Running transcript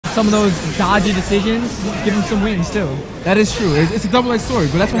some of those dodgy decisions give him some wins too. That is true. It's a double-edged sword,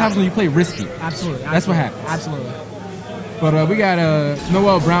 but that's what happens when you play risky. Absolutely. That's what happens. Absolutely. But we got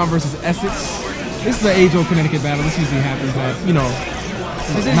Noel Brown versus Essex. This is an age-old Connecticut battle. This usually happens at, you know,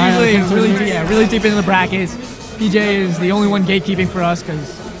 this is usually really deep into the brackets. PJ is the only one gatekeeping for us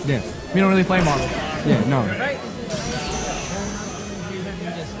because we don't really play Marvel. Yeah, no.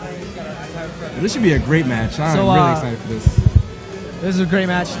 This should be a great match. I'm really excited for this. This is a great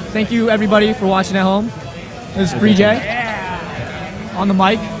match. Thank you, everybody, for watching at home. This is Free J. On the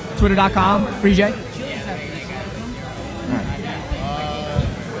mic, twitter.com, Free J.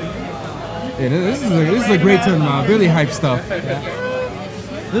 Yeah, this is a great tournament. Really hype stuff.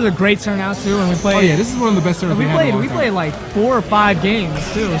 This is a great turnout too, and we played. Oh yeah, this is one of the best tournaments we played like 4 or 5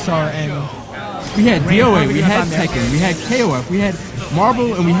 games too. So we had DOA, we had Tekken, we had KOF, we had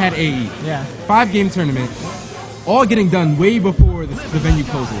Marvel, and we had AE. Yeah. 5-game tournament, all getting done way before the venue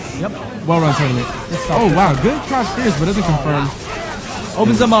closes. Yep. Well-run tournament. Oh wow, good crouch fierce, but doesn't confirm.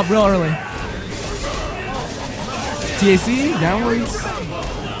 Opens them up real early. TAC downwards.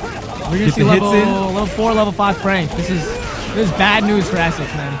 We're gonna see level 4, level 5 Frank. This is bad news for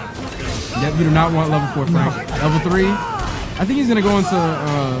Essex, man. Yep, you do not want level 4 Frank. No. Level 3. I think he's gonna go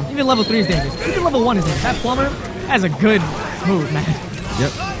into even level 3 is dangerous. Even level 1 is dangerous. That plumber has a good move, man.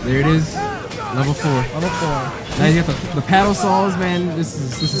 Yep, there it is. Level 4. Level 4. Now you got the paddle saws, man. This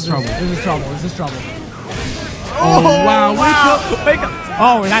is trouble. This is trouble. This is trouble. Oh wow! Wake up!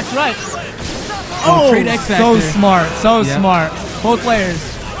 Oh, that's right. Trade X Factor. So smart. So smart. Both players.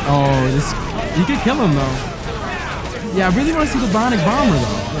 Oh, you could kill him though. Yeah, I really want to see the Bionic Bomber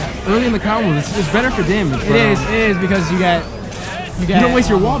though. Early in the combo, it's better for damage. It is because you don't waste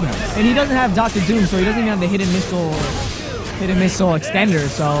your wall bounce. And he doesn't have Dr. Doom, so he doesn't even have the hidden missile extender.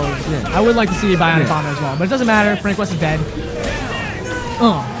 So I would like to see a Bionic Bomber as well, but it doesn't matter. Frank West is dead.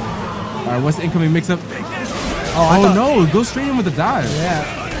 All right, what's the incoming mix-up? Oh no, go straight in with the dive. Yeah,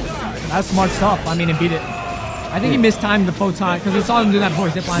 that's smart stuff. I mean, it beat it. I think he mistimed the photon because we saw him do that before.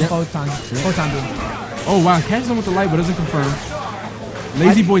 He zipline photon boom. Oh wow, catches him with the light, but doesn't confirm.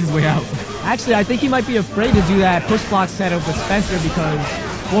 Lazy boys his way out. Actually, I think he might be afraid to do that push block setup with Spencer because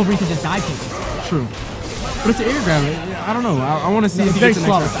Wolverine can just dive kick him. True, but it's an air grab. I don't know. I want to see. It's very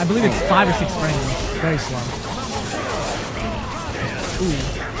slow. I believe it's 5 or 6 frames. Very slow. Ooh.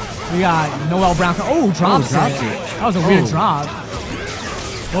 We got Noel Brown. Oh, drops it. That was a weird drop.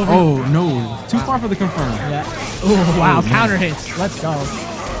 Oh, no. Too far for the confirm. Yeah. Oh, wow. Counter hits. Let's go.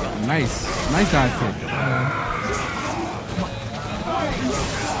 Nice. Nice dive kick.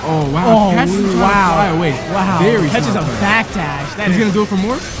 Oh, wow. Catches him trying to fly away. Wow. Very catches a back dash. He's going to do it for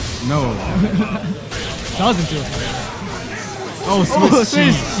more? No. Doesn't do it. Oh,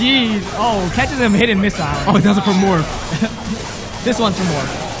 Swiss cheese. Oh, catches him hidden missile. Oh, he does it for more. This one's for more.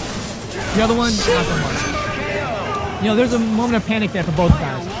 The other one, not so much. You know, there's a moment of panic there for both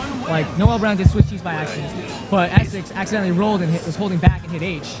guys. Like, Noel Brown did switch cheese by accident, but Essex accidentally rolled and was holding back and hit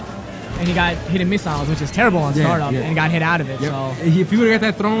H. And he got hit in missiles, which is terrible on startup, and got hit out of it. Yep. So if he would have got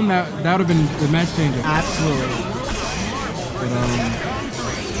that thrown, that would have been the match changer. Absolutely. But,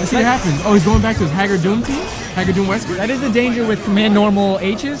 let's see what happens. Oh, he's going back to his Haggard Doom team? Haggard Doom Wesker? That is the danger with command normal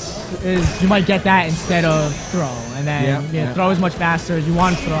H's, is you might get that instead of throw. And then throw is much faster. You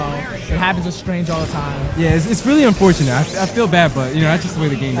want to throw. It happens with Strange all the time. Yeah, it's really unfortunate. I feel bad, but you know that's just the way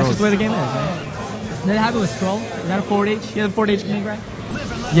the game goes. That's just the way the game is, right? Did it happen with Scroll? Is that a forward H? You have a forward H command grab?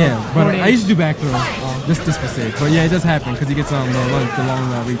 Yeah, but I used to do back throw. Just for sake. But yeah, it does happen because he gets the long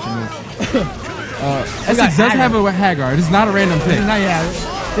reach and Essex does have a Haggard. It's not a random pick.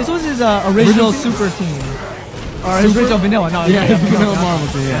 This was his original super team. Or his original vanilla. No, his vanilla Marvel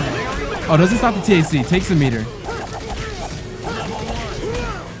team, Oh, doesn't stop the TAC. Takes the meter.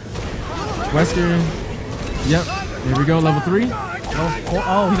 Wesker. Yep. Here we go. Level 3.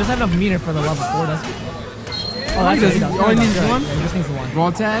 Oh, he doesn't have enough meter for the level 4, does he? Oh, he does. He only needs one? Yeah, he just needs the one.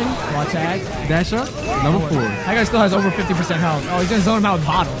 Raw tag. Dash up. Level 4. That guy still has over 50% health. Oh, he's going to zone him out with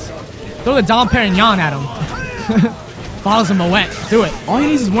bottles. Throw the Dom Perignon at him. Bottles of Moet. Do it. All he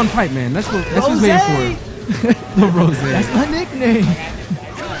needs is one pipe, man. That's what he's waiting for. The Rose. That's my nickname.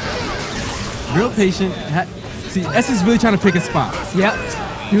 Real patient. See, S is really trying to pick a spot. Yep.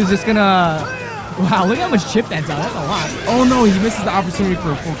 He was just gonna. Wow, look how much chip that's out. That's a lot. Oh no, he misses the opportunity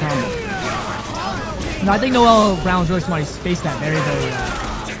for a full combo. No, I think Noel Brown's really smart. He spaced that very, very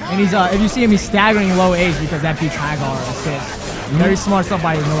well. And he's if you see him, he's staggering low H because that beats Hagar assist. Very smart stuff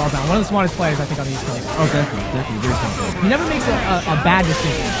by Noel Brown. One of the smartest players I think on the East Coast. Oh, definitely, very smart. He never makes a bad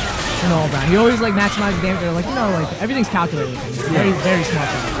decision. Noel Brown. He always like maximizes damage. Like everything's calculated. Very, very smart.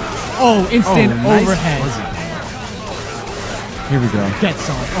 Oh, instant overhead. Here we go. Get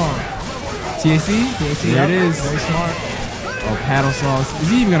some. Oh. TAC? There it is. Very smart. Oh, paddle sauce. Is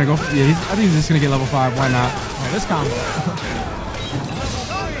he even gonna go? Yeah, I think he's just gonna get level 5. Why not? Oh, this combo.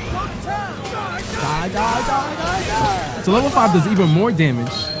 Die. So level 5 does even more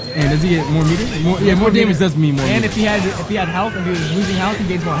damage. And does he get more meter? More damage does mean more. And meter. if he had health, if he was losing health, he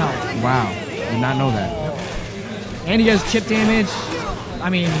gains more health. Wow, did not know that. And he does chip damage. I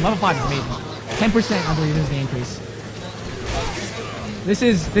mean, level 5 is amazing. 10%, I believe, is the increase. This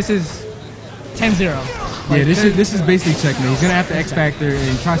is 10-0. Like, yeah, this is basically checkmate. He's gonna have to X Factor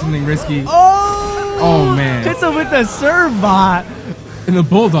and try something risky. Oh man! Hits him with the serve bot. And the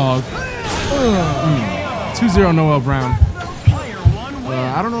bulldog. 2-0 Noel Brown.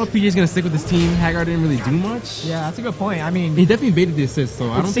 I don't know if PJ's gonna stick with this team. Haggard didn't really do much. Yeah, that's a good point. I mean, he definitely baited the assist,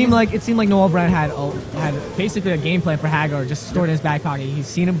 so it seemed like Noel Brown had basically a game plan for Haggard, just stored in his back pocket. He's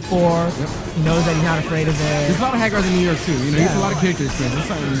seen him before. Yep. He knows that he's not afraid of it. There's a lot of Haggards in New York too. You know, there's a lot of character experience. That's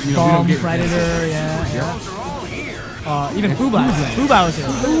something we don't get. Predator, yeah. Even Fubai. Fubai was here.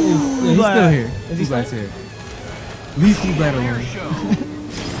 He's still here. Is he still here? Leave Fubai alone.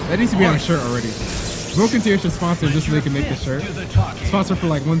 That needs to be on a shirt already. Broken Tier should sponsor just so they can make the shirt. Sponsor for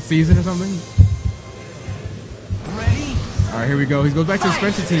like 1 season or something. Alright, here we go. He goes back to the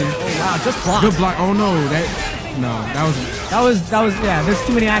Spencer team. Oh wow, just block. Good block. Oh no, that was yeah, there's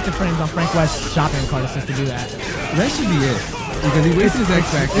too many active frames on Frank West's shopping cart assist to do that. That should be it. Because he wasted his X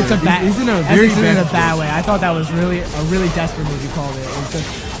Factor. It's a bad. He's in a very bad way. I thought that was really a really desperate move. You called it. It's just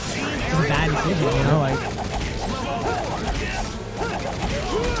a bad decision. You know, like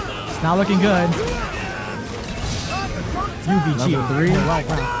it's not looking good. UVG. Level 3.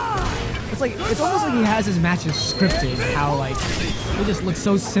 It's almost like he has his matches scripted. How like they just look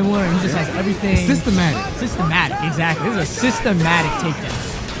so similar, and he just has everything systematic. Systematic, exactly. This is a systematic takedown.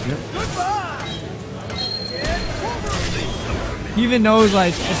 Yep. He even knows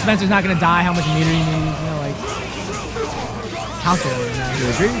like if Spencer's not gonna die, how much meter he needs. You know, like calculator.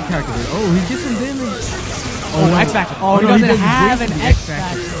 Yeah, very calculator. Oh, he gets some damage. Oh, no. X Factor. Oh, he doesn't have an X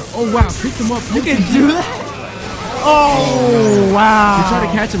Factor. Oh wow, picked him up. You can do that. Oh, wow. He tried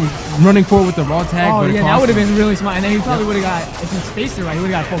to catch him running forward with the raw tag. Oh, but yeah, that would have been really smart. And then he probably would have got, if he spaced it right, he would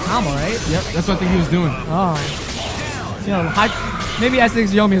have got a full combo, right? Yep, that's what I think he was doing. Oh. You know, maybe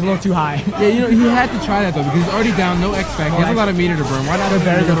Essex Yomi is a little too high. Yeah, you know, he had to try that, though, because he's already down, no X Factor. He has a lot of meter to burn. Why not have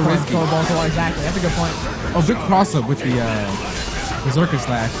very good point. risky? Exactly, that's a good point. Oh, big cross-up with the Berserker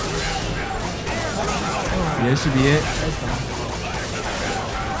Slash. Yeah, this should be it.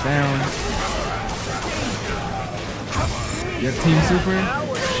 Down. Yep, Team Super.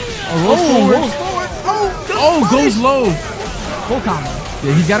 Oh, rolls forward. Goes low. Full combo.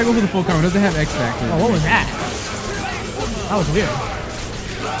 Yeah, he's got to go for the full combo. Doesn't have X Factor. Oh, what was that? That was weird.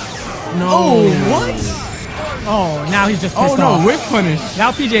 No. Oh, what? Oh, now he's just pissed off. Whip punish.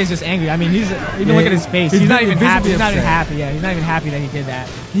 Now PJ is just angry. I mean, look at his face. He's not even happy. He's not even happy. Yeah, he's not even happy that he did that.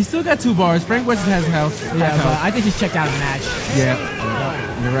 He's still got 2 bars. Frank West has health. Yeah, but I think he's checked out of the match. Yeah.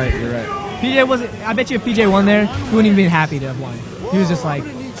 You're right. PJ wasn't. I bet you if PJ won there, he wouldn't even be happy to have won. He was just like,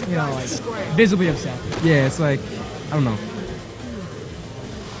 you know, like visibly upset. Yeah, it's like, I don't know.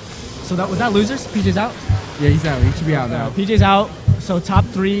 So was that losers? PJ's out. Yeah, he's out. He should be out now. PJ's out. So top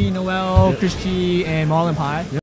 3: Noel, Chris G, and Marlon Pie. Yep.